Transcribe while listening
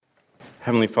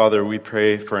Heavenly Father, we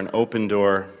pray for an open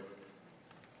door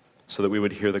so that we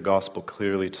would hear the gospel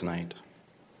clearly tonight.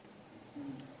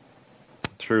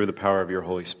 Through the power of your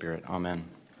Holy Spirit. Amen.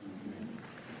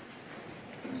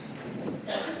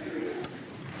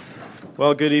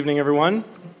 Well, good evening, everyone.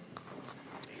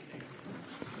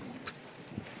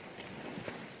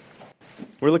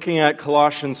 We're looking at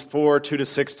Colossians 4,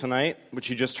 2-6 tonight, which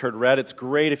you just heard read. It's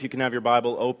great if you can have your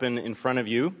Bible open in front of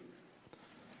you.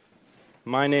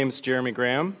 My name's Jeremy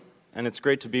Graham, and it's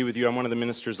great to be with you. I'm one of the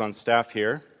ministers on staff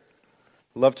here.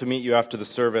 I'd love to meet you after the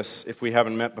service if we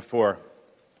haven't met before.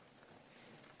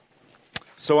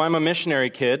 So I'm a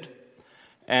missionary kid,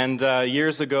 and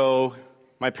years ago,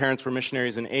 my parents were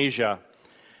missionaries in Asia.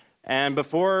 And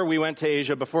before we went to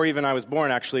Asia, before even I was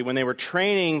born actually, when they were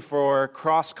training for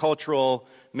cross-cultural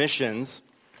missions,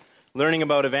 learning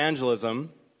about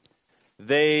evangelism,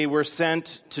 they were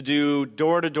sent to do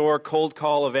door-to-door cold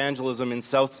call evangelism in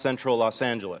south central Los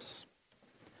Angeles.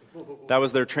 That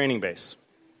was their training base.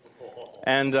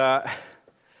 And that,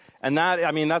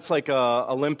 I mean, that's like a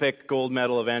Olympic gold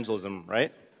medal evangelism,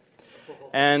 right?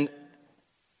 And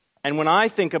when I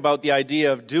think about the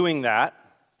idea of doing that,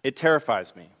 it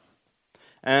terrifies me.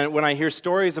 And when I hear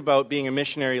stories about being a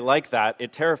missionary like that,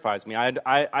 it terrifies me. I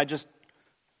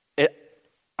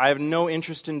have no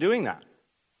interest in doing that.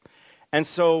 And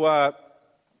so I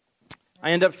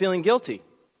end up feeling guilty.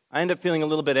 I end up feeling a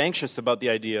little bit anxious about the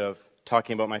idea of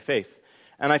talking about my faith.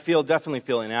 And I definitely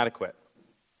feel inadequate.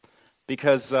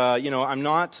 Because, I'm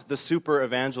not the super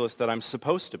evangelist that I'm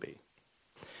supposed to be.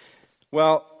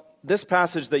 Well, this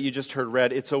passage that you just heard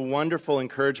read, it's a wonderful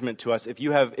encouragement to us. If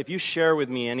you share with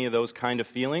me any of those kind of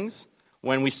feelings,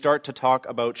 when we start to talk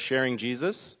about sharing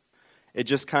Jesus, it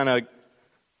just kind of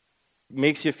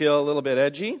makes you feel a little bit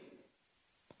edgy.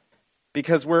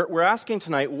 Because we're asking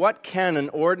tonight, what can an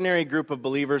ordinary group of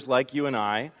believers like you and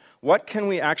I, what can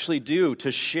we actually do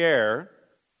to share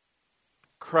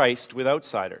Christ with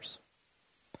outsiders?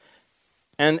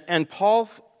 And Paul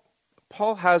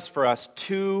has for us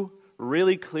two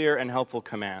really clear and helpful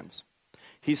commands.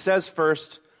 He says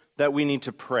first that we need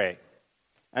to pray.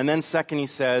 And then second, he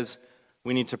says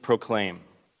we need to proclaim.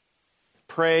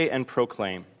 Pray and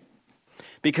proclaim.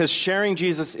 Because sharing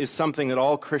Jesus is something that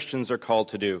all Christians are called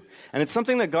to do. And it's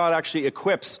something that God actually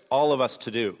equips all of us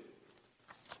to do.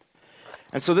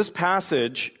 And so this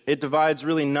passage, it divides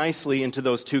really nicely into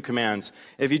those two commands.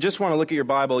 If you just want to look at your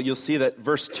Bible, you'll see that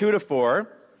verse 2-4,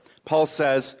 Paul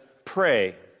says,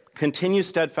 pray. Continue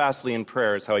steadfastly in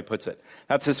prayer is how he puts it.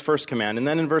 That's his first command. And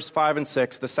then in verse 5 and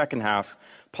 6, the second half,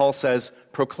 Paul says,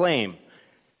 proclaim.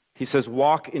 He says,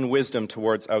 walk in wisdom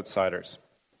towards outsiders.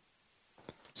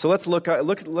 So let's look at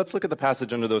the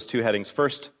passage under those two headings.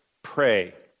 First,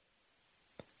 pray.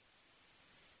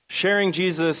 Sharing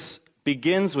Jesus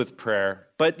begins with prayer,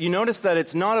 but you notice that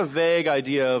it's not a vague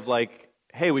idea of like,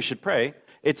 hey, we should pray.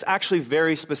 It's actually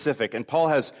very specific, and Paul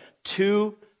has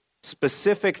two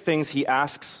specific things he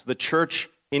asks the church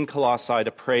in Colossae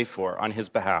to pray for on his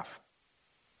behalf.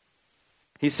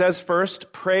 He says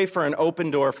first, pray for an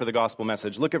open door for the gospel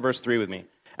message. Look at verse 3 with me.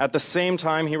 At the same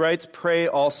time, he writes, pray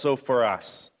also for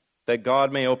us, that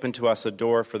God may open to us a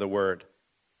door for the word.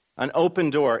 An open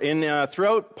door.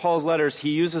 Throughout Paul's letters, he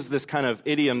uses this kind of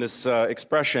idiom, this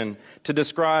expression, to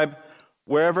describe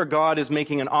wherever God is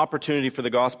making an opportunity for the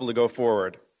gospel to go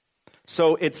forward.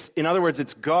 So in other words,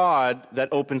 it's God that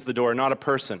opens the door, not a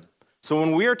person. So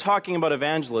when we are talking about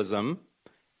evangelism,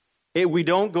 we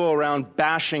don't go around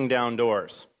bashing down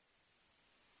doors.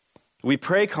 We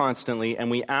pray constantly, and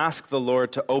we ask the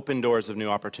Lord to open doors of new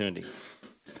opportunity.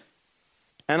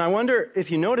 And I wonder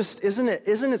if you noticed, isn't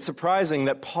it surprising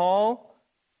that Paul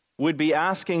would be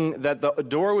asking that the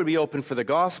door would be open for the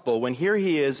gospel when here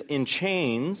he is in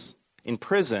chains, in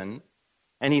prison,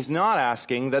 and he's not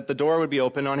asking that the door would be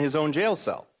open on his own jail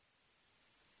cell?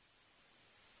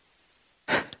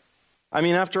 I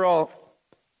mean, after all,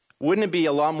 wouldn't it be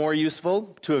a lot more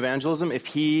useful to evangelism if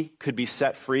he could be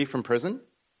set free from prison?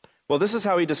 Well, this is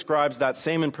how he describes that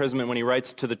same imprisonment when he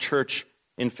writes to the church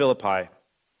in Philippi.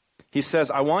 He says,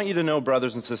 I want you to know,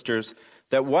 brothers and sisters,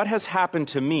 that what has happened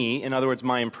to me, in other words,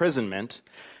 my imprisonment,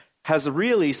 has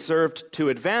really served to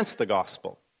advance the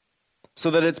gospel,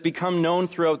 so that it's become known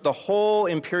throughout the whole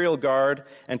imperial guard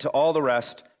and to all the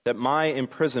rest that my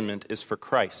imprisonment is for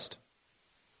Christ.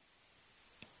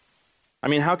 I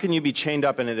mean, how can you be chained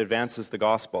up and it advances the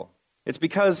gospel? It's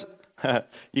because,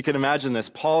 you can imagine this,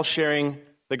 Paul sharing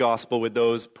the gospel with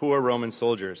those poor Roman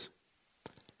soldiers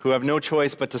who have no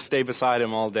choice but to stay beside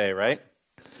him all day, right?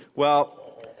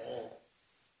 Well,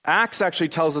 Acts actually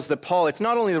tells us that Paul, it's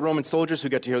not only the Roman soldiers who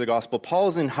get to hear the gospel, Paul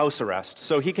is in house arrest,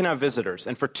 so he can have visitors.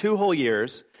 And for 2 whole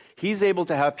years, he's able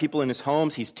to have people in his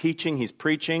homes, he's teaching, he's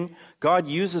preaching. God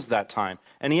uses that time.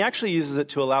 And he actually uses it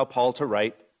to allow Paul to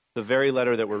write the very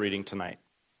letter that we're reading tonight.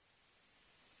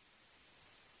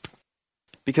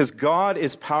 Because God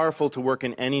is powerful to work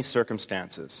in any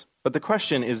circumstances. But the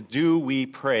question is, do we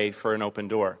pray for an open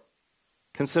door?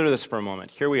 Consider this for a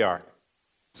moment. Here we are,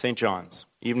 St. John's,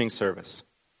 evening service.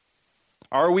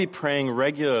 Are we praying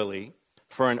regularly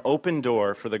for an open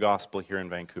door for the gospel here in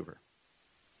Vancouver?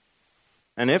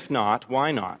 And if not,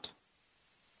 why not?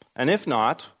 And if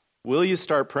not, will you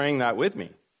start praying that with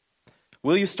me?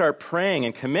 Will you start praying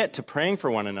and commit to praying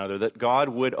for one another that God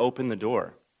would open the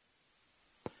door?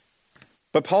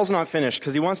 But Paul's not finished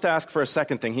because he wants to ask for a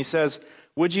second thing. He says,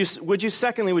 would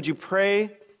you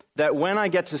pray that when I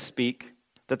get to speak,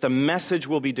 that the message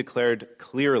will be declared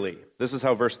clearly? This is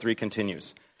how verse 3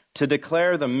 continues. To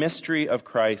declare the mystery of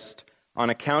Christ, on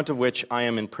account of which I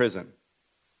am in prison,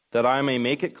 that I may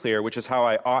make it clear, which is how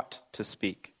I ought to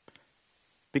speak.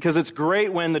 Because it's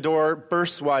great when the door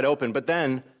bursts wide open, but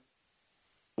then,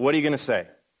 what are you going to say?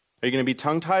 Are you going to be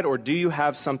tongue-tied, or do you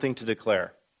have something to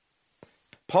declare?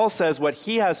 Paul says what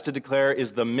he has to declare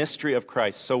is the mystery of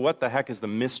Christ. So what the heck is the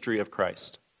mystery of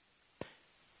Christ?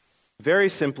 Very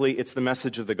simply, it's the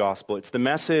message of the gospel. It's the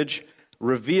message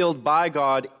revealed by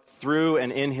God through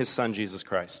and in his Son, Jesus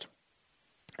Christ.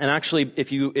 And actually,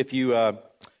 if you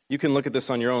can look at this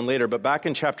on your own later, but back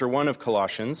in chapter 1 of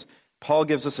Colossians, Paul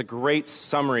gives us a great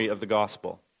summary of the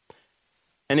gospel.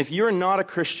 And if you're not a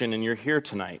Christian and you're here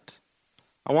tonight,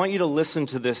 I want you to listen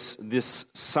to this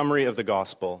summary of the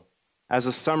gospel as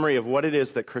a summary of what it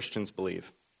is that Christians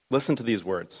believe. Listen to these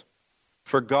words.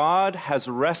 For God has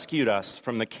rescued us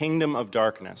from the kingdom of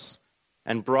darkness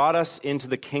and brought us into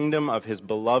the kingdom of his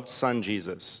beloved Son,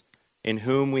 Jesus, in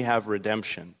whom we have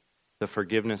redemption, the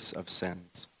forgiveness of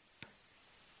sins.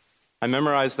 I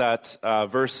memorized that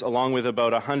verse along with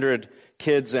about 100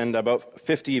 kids and about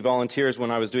 50 volunteers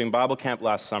when I was doing Bible camp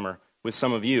last summer with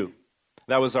some of you.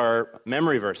 That was our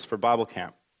memory verse for Bible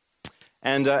camp.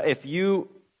 And if you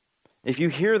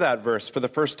hear that verse for the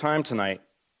first time tonight,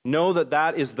 know that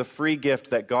that is the free gift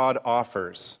that God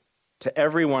offers to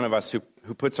every one of us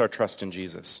who puts our trust in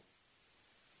Jesus.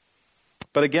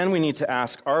 But again, we need to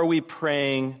ask, are we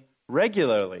praying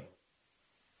regularly?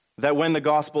 That when the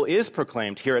gospel is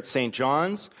proclaimed here at St.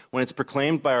 John's, when it's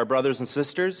proclaimed by our brothers and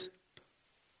sisters,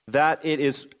 that it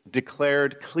is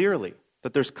declared clearly,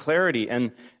 that there's clarity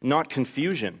and not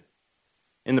confusion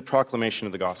in the proclamation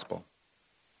of the gospel.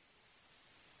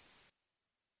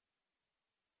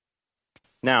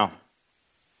 Now,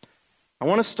 I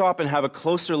want to stop and have a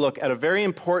closer look at a very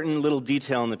important little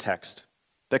detail in the text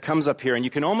that comes up here, and you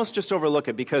can almost just overlook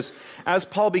it because as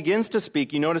Paul begins to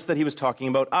speak, you notice that he was talking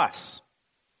about us.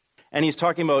 And he's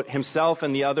talking about himself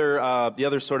and the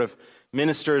other sort of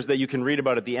ministers that you can read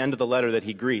about at the end of the letter that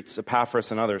he greets,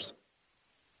 Epaphras and others.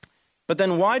 But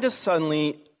then why does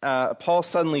Paul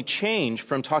suddenly change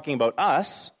from talking about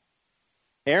us,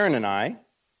 Aaron and I,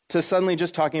 to suddenly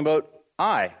just talking about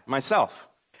I, myself?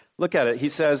 Look at it. He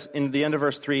says in the end of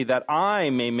verse 3, that I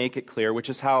may make it clear, which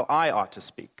is how I ought to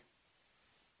speak.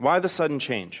 Why the sudden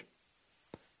change?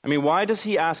 I mean, why does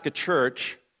he ask a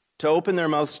church to open their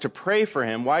mouths to pray for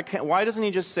him? Why doesn't he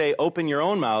just say, open your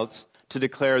own mouths to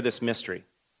declare this mystery?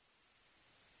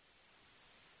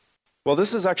 Well,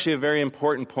 this is actually a very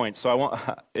important point. So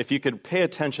if you could pay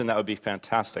attention, that would be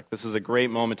fantastic. This is a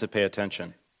great moment to pay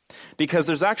attention. Because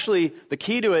there's actually, the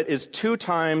key to it is 2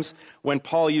 times when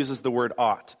Paul uses the word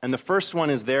ought. And the first one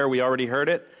is there, we already heard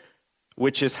it,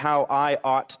 which is how I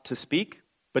ought to speak.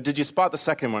 But did you spot the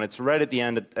second one? It's right at the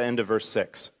end of verse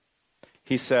 6.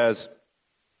 He says,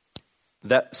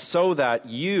 that so that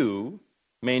you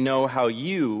may know how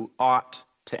you ought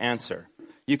to answer.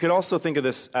 You could also think of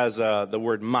this as the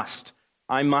word must.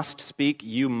 I must speak,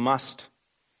 you must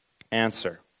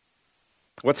answer.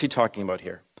 What's he talking about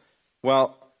here?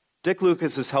 Well, Dick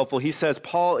Lucas is helpful. He says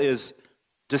Paul is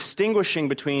distinguishing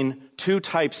between 2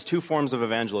 forms of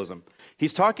evangelism.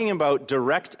 He's talking about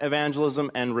direct evangelism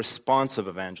and responsive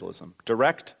evangelism.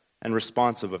 Direct and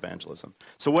responsive evangelism.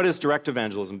 So what is direct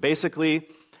evangelism? Basically,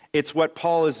 it's what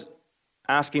Paul is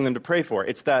asking them to pray for.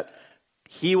 It's that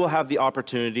he will have the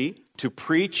opportunity to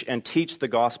preach and teach the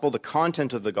gospel, the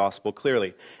content of the gospel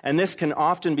clearly. And this can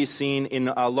often be seen in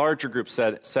larger group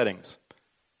settings.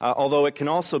 Although it can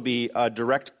also be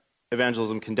direct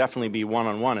evangelism can definitely be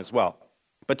one-on-one as well.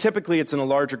 But typically it's in a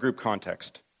larger group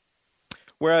context.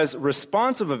 Whereas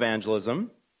responsive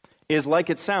evangelism is like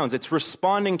it sounds. It's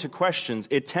responding to questions.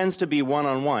 It tends to be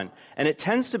one-on-one. And it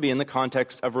tends to be in the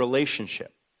context of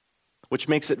relationship. which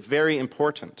makes it very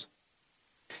important.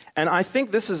 And I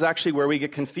think this is actually where we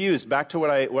get confused, back to what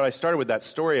I started with, that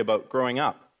story about growing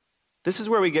up. This is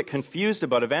where we get confused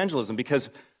about evangelism, because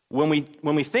when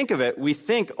we think of it, we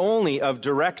think only of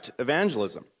direct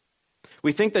evangelism.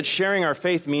 We think that sharing our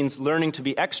faith means learning to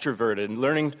be extroverted and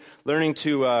learning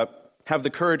to have the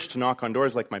courage to knock on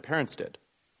doors like my parents did.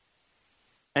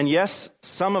 And yes,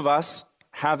 some of us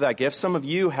have that gift. Some of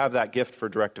you have that gift for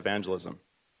direct evangelism,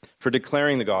 for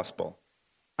declaring the gospel.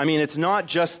 I mean, it's not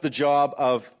just the job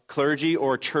of clergy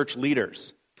or church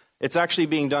leaders. It's actually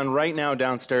being done right now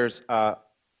downstairs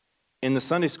in the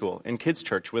Sunday school, in kids'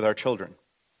 church with our children.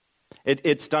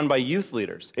 It's done by youth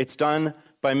leaders. It's done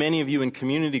by many of you in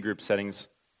community group settings.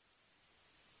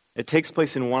 It takes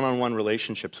place in one-on-one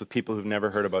relationships with people who've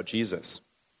never heard about Jesus.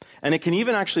 And it can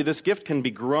even actually, this gift can be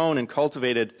grown and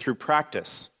cultivated through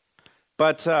practice.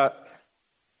 But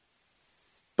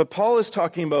Paul is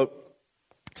talking about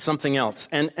something else.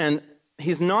 And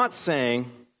he's not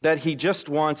saying that he just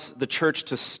wants the church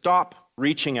to stop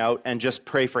reaching out and just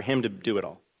pray for him to do it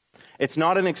all. It's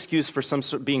not an excuse for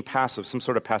being passive, some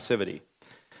sort of passivity.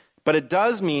 But it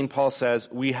does mean, Paul says,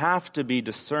 we have to be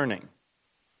discerning.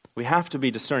 We have to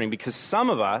be discerning because some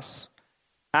of us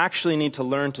actually need to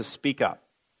learn to speak up.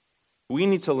 We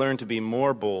need to learn to be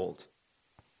more bold,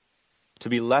 to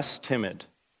be less timid,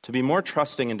 to be more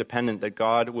trusting and dependent that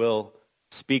God will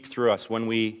speak through us when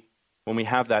we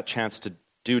have that chance to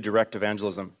do direct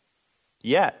evangelism.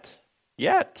 Yet,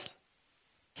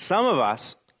 some of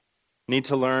us need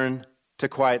to learn to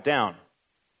quiet down.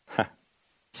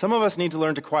 Some of us need to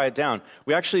learn to quiet down.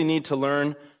 We actually need to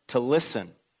learn to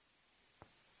listen.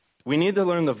 We need to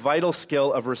learn the vital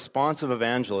skill of responsive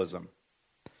evangelism.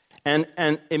 And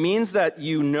it means that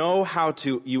you know how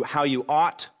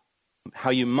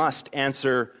you must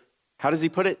answer, how does he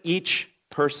put it? Each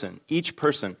person.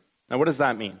 Now what does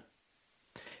that mean?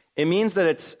 It means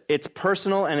that it's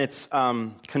personal and it's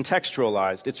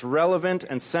contextualized. It's relevant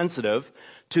and sensitive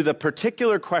to the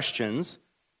particular questions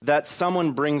that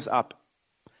someone brings up.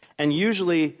 And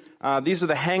usually, these are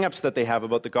the hang-ups that they have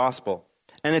about the gospel.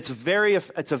 And it's a very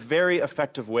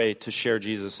effective way to share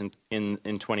Jesus in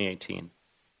 2018.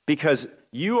 Because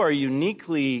you are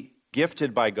uniquely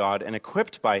gifted by God and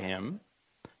equipped by him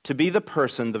to be the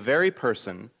very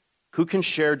person, who can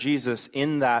share Jesus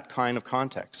in that kind of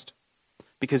context.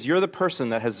 Because you're the person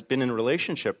that has been in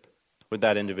relationship with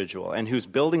that individual and who's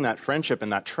building that friendship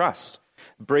and that trust,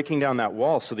 breaking down that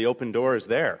wall so the open door is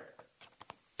there.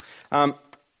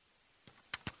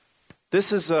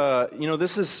 This is,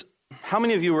 how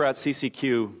many of you were at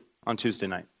CCQ on Tuesday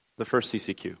night? The first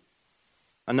CCQ?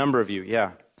 A number of you,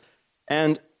 yeah.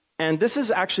 And this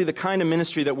is actually the kind of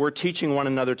ministry that we're teaching one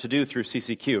another to do through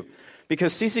CCQ.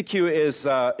 Because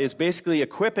CCQ is basically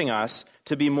equipping us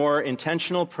to be more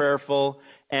intentional, prayerful,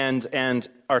 and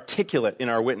articulate in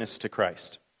our witness to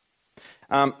Christ.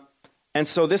 And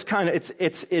so this kind of,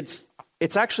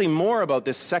 it's actually more about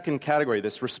this second category,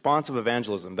 this responsive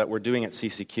evangelism that we're doing at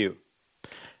CCQ.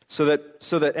 So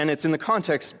that, and it's in the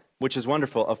context, which is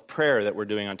wonderful, of prayer that we're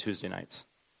doing on Tuesday nights.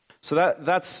 So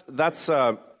that's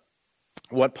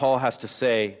what Paul has to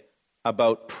say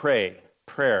about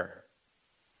prayer.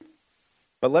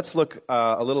 But let's look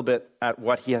a little bit at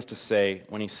what he has to say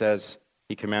when he says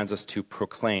he commands us to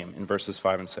proclaim in verses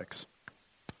 5 and 6.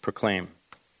 Proclaim.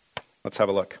 Let's have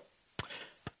a look.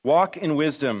 Walk in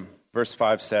wisdom, verse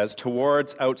 5 says,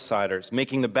 towards outsiders,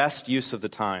 making the best use of the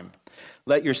time.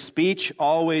 Let your speech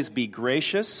always be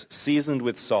gracious, seasoned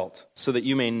with salt, so that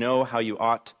you may know how you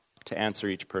ought to answer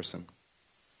each person.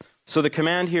 So the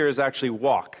command here is actually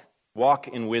walk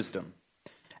in wisdom.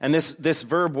 And this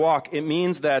verb walk, it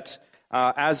means that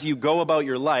as you go about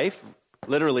your life,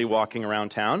 literally walking around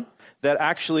town, that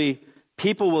actually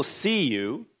people will see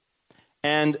you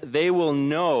and they will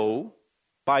know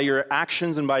by your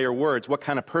actions and by your words what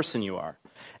kind of person you are.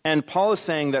 And Paul is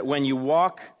saying that when you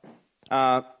walk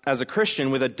as a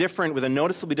Christian with a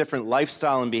noticeably different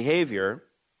lifestyle and behavior,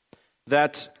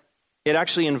 that it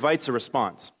actually invites a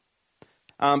response.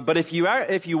 But if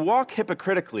you walk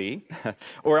hypocritically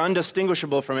or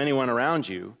undistinguishable from anyone around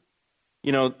you,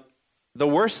 the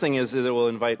worst thing is that it will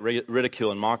invite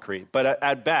ridicule and mockery. But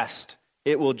at best,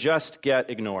 it will just get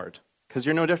ignored because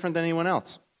you're no different than anyone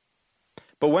else.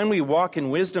 But when we walk in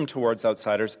wisdom towards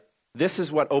outsiders, this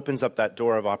is what opens up that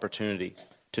door of opportunity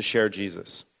to share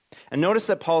Jesus. And notice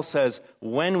that Paul says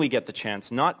when we get the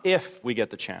chance, not if we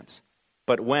get the chance,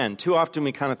 but when. Too often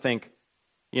we kind of think,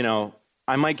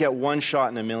 I might get one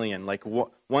shot in a million. Like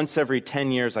once every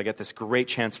 10 years I get this great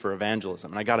chance for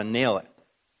evangelism and I got to nail it.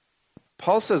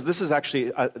 Paul says this is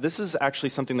actually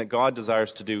something that God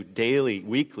desires to do daily,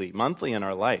 weekly, monthly in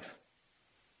our life.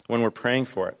 when we're praying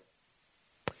for it.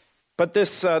 But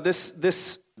these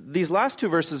last two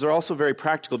verses are also very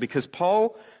practical because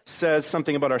Paul says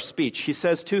something about our speech. He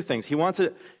says two things.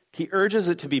 He urges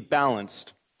it to be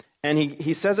balanced. And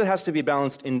he says it has to be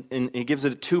balanced he gives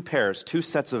it two pairs, two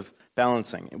sets of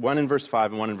balancing, one in verse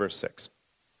 5 and one in verse 6.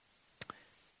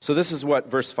 So this is what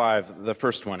verse 5, the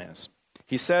first one is.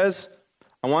 He says,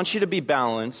 I want you to be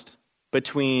balanced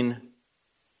between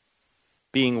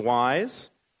being wise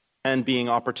and being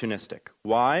opportunistic.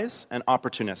 Wise and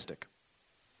opportunistic.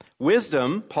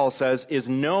 Wisdom, Paul says, is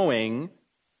knowing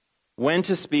when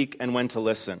to speak and when to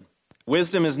listen.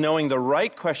 Wisdom is knowing the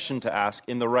right question to ask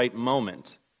in the right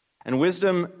moment. And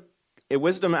wisdom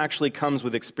actually comes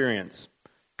with experience,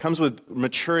 comes with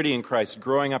maturity in Christ,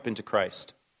 growing up into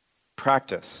Christ,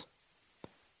 practice.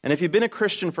 And if you've been a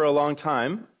Christian for a long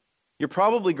time, you're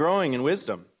probably growing in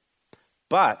wisdom.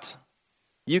 But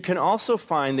you can also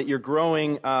find that you're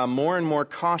growing more and more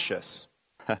cautious.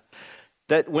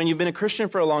 That when you've been a Christian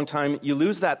for a long time, you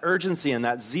lose that urgency and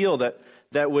that zeal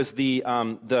that was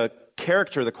the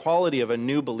character, the quality of a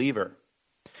new believer.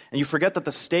 And you forget that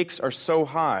the stakes are so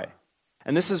high.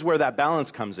 And this is where that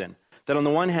balance comes in. That on the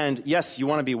one hand, yes, you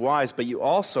want to be wise, but you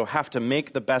also have to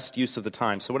make the best use of the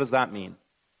time. So what does that mean?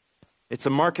 It's a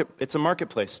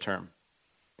marketplace term.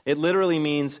 It literally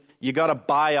means you got to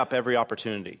buy up every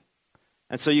opportunity.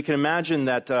 And so you can imagine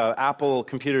that Apple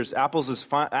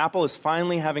is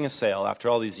finally having a sale after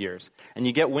all these years, and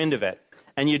you get wind of it,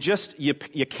 and you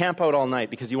camp out all night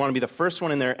because you want to be the first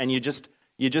one in there, and you just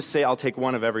say, I'll take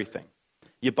one of everything.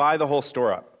 You buy the whole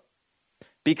store up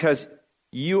because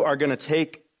you are going to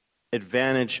take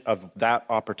advantage of that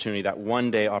opportunity, that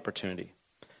one-day opportunity.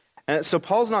 And so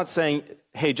Paul's not saying,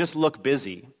 hey, just look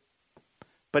busy,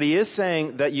 but he is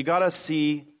saying that you got to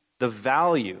see the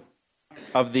value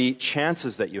of the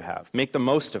chances that you have. Make the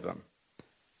most of them.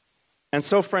 And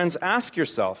so, friends, ask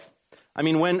yourself, when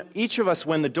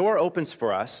the door opens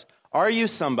for us, are you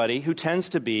somebody who tends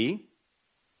to be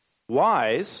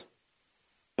wise,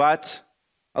 but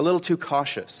a little too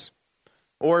cautious?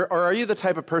 Or are you the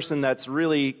type of person that's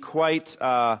really quite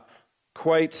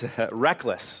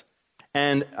reckless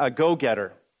and a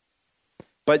go-getter?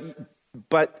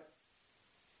 But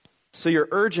so you're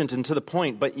urgent and to the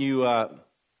point, but you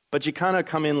kind of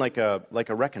come in like a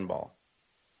wrecking ball.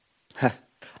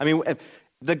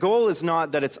 The goal is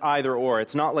not that it's either or.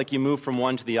 It's not like you move from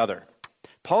one to the other.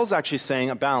 Paul's actually saying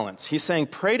a balance. He's saying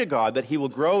pray to God that he will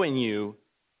grow in you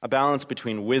a balance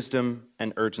between wisdom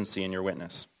and urgency in your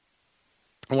witness.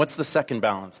 And what's the second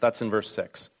balance? That's in verse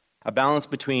 6. A balance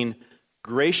between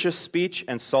gracious speech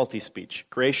and salty speech.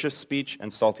 Gracious speech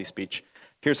and salty speech.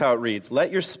 Here's how it reads.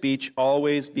 Let your speech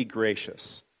always be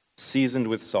gracious, seasoned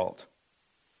with salt.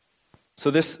 So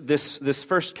this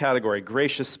first category,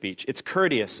 gracious speech, it's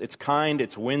courteous, it's kind,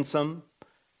 it's winsome.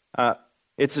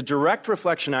 It's a direct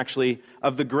reflection, actually,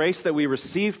 of the grace that we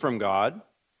receive from God,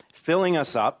 filling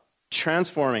us up,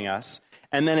 transforming us,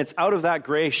 and then it's out of that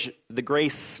grace, the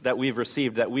grace that we've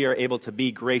received, that we are able to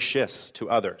be gracious to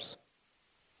others.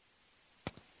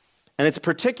 And it's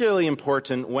particularly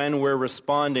important when we're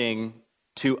responding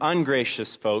to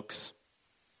ungracious folks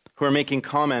who are making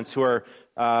comments,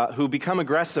 who become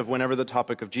aggressive whenever the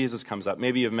topic of Jesus comes up.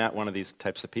 Maybe you've met one of these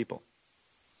types of people.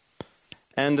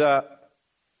 And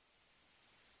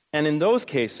in those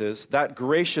cases, that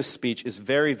gracious speech is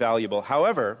very valuable.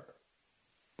 However,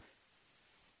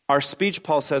 our speech,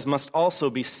 Paul says, must also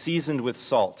be seasoned with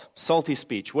salt. Salty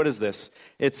speech. What is this?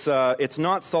 It's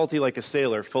not salty like a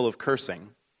sailor full of cursing.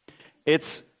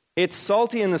 It's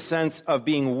salty in the sense of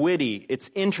being witty. It's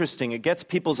interesting. It gets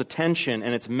people's attention,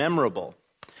 and it's memorable.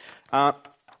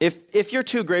 If you're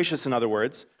too gracious, in other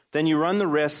words, then you run the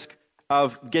risk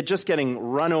of just getting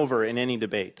run over in any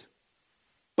debate.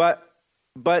 But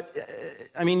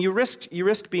you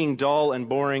risk being dull and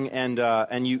boring,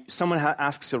 and someone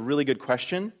asks a really good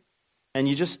question, and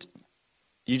you just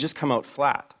come out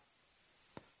flat.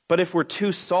 But if we're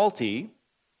too salty,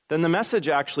 then the message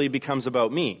actually becomes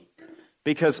about me,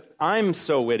 because I'm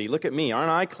so witty. Look at me, aren't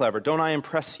I clever? Don't I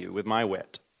impress you with my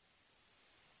wit?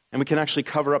 And we can actually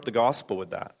cover up the gospel with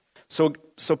that. So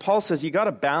Paul says you got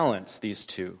to balance these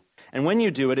two. And when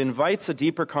you do, it invites a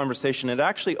deeper conversation. It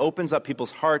actually opens up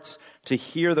people's hearts to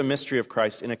hear the mystery of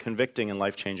Christ in a convicting and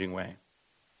life-changing way.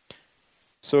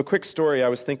 So a quick story. I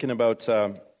was thinking about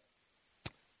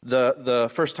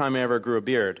the first time I ever grew a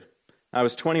beard. I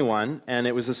was 21, and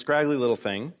it was a scraggly little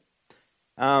thing.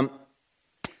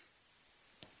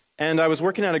 And I was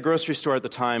working at a grocery store at the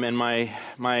time, and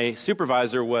my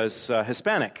supervisor was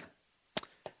Hispanic.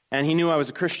 And he knew I was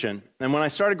a Christian. And when I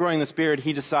started growing this beard,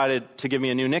 he decided to give me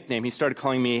a new nickname. He started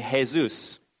calling me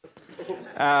Jesus.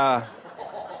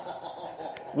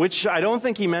 Which I don't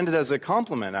think he meant it as a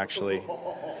compliment, actually.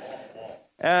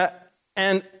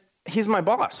 And he's my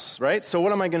boss, right? So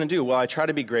what am I going to do? Well, I try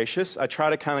to be gracious. I try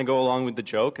to kind of go along with the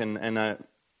joke, but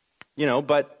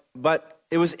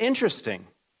it was interesting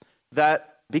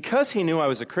that because he knew I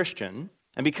was a Christian,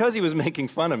 and because he was making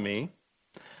fun of me,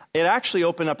 it actually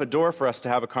opened up a door for us to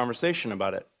have a conversation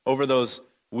about it over those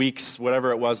weeks,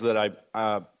 whatever it was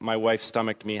that my wife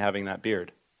stomached me having that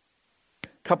beard.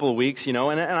 Couple of weeks, and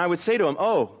I would say to him,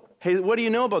 "Oh, hey, what do you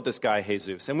know about this guy,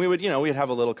 Jesus?" And we'd have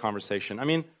a little conversation. I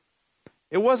mean,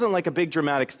 it wasn't like a big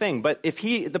dramatic thing, but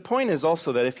the point is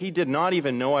also that if he did not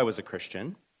even know I was a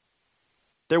Christian,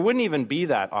 there wouldn't even be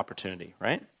that opportunity,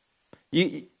 right?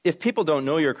 If people don't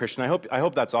know you're a Christian, I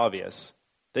hope that's obvious.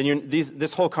 Then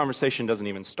this whole conversation doesn't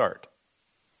even start.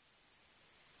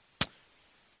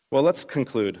 Well, let's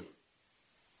conclude.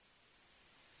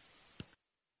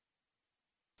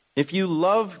 If you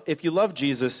love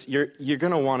Jesus, you're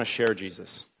going to want to share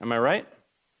Jesus. Am I right?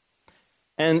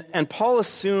 And Paul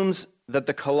assumes that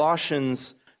the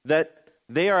Colossians, that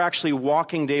they are actually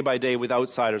walking day by day with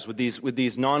outsiders, with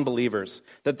these non-believers,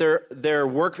 that their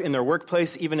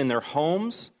workplace, even in their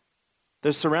homes,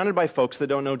 they're surrounded by folks that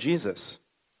don't know Jesus.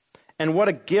 And what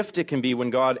a gift it can be when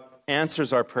God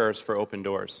answers our prayers for open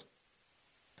doors.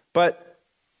 But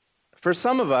for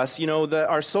some of us,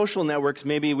 our social networks,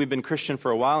 maybe we've been Christian for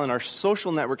a while, and our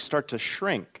social networks start to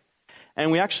shrink.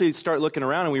 And we actually start looking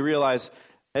around and we realize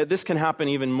this can happen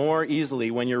even more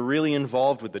easily when you're really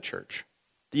involved with the church.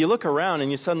 You look around and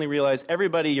you suddenly realize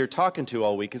everybody you're talking to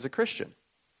all week is a Christian.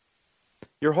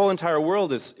 Your whole entire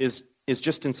world is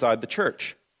just inside the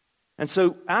church. And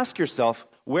so ask yourself,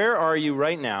 where are you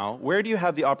right now? Where do you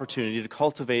have the opportunity to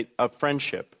cultivate a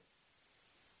friendship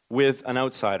with an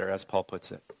outsider, as Paul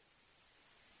puts it?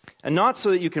 And not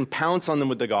so that you can pounce on them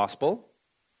with the gospel,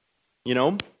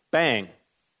 bang.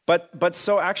 But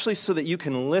so that you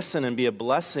can listen and be a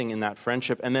blessing in that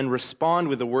friendship and then respond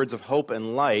with the words of hope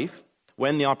and life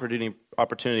when the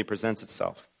opportunity presents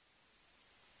itself.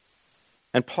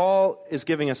 And Paul is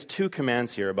giving us two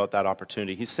commands here about that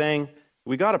opportunity. He's saying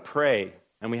we got to pray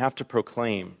and we have to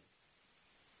proclaim.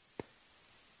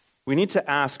 We need to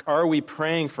ask, are we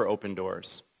praying for open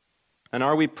doors? And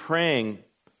are we praying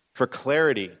for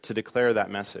clarity to declare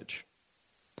that message?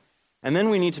 And then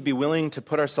we need to be willing to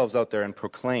put ourselves out there and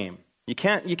proclaim. You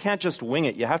can't just wing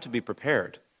it. You have to be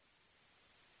prepared.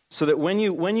 So that when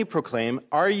you proclaim,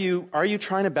 are you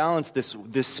trying to balance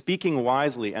this speaking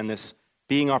wisely and this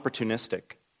being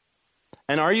opportunistic?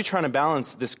 And are you trying to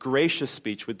balance this gracious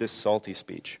speech with this salty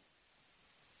speech?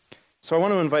 So I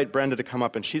want to invite Brenda to come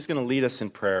up, and she's going to lead us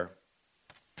in prayer.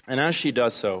 And as she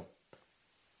does so,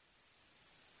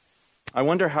 I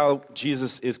wonder how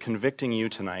Jesus is convicting you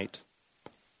tonight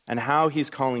and how he's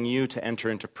calling you to enter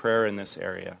into prayer in this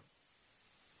area.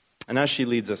 And as she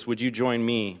leads us, would you join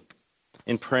me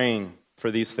in praying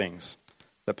for these things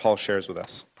that Paul shares with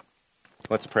us?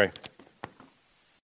 Let's pray.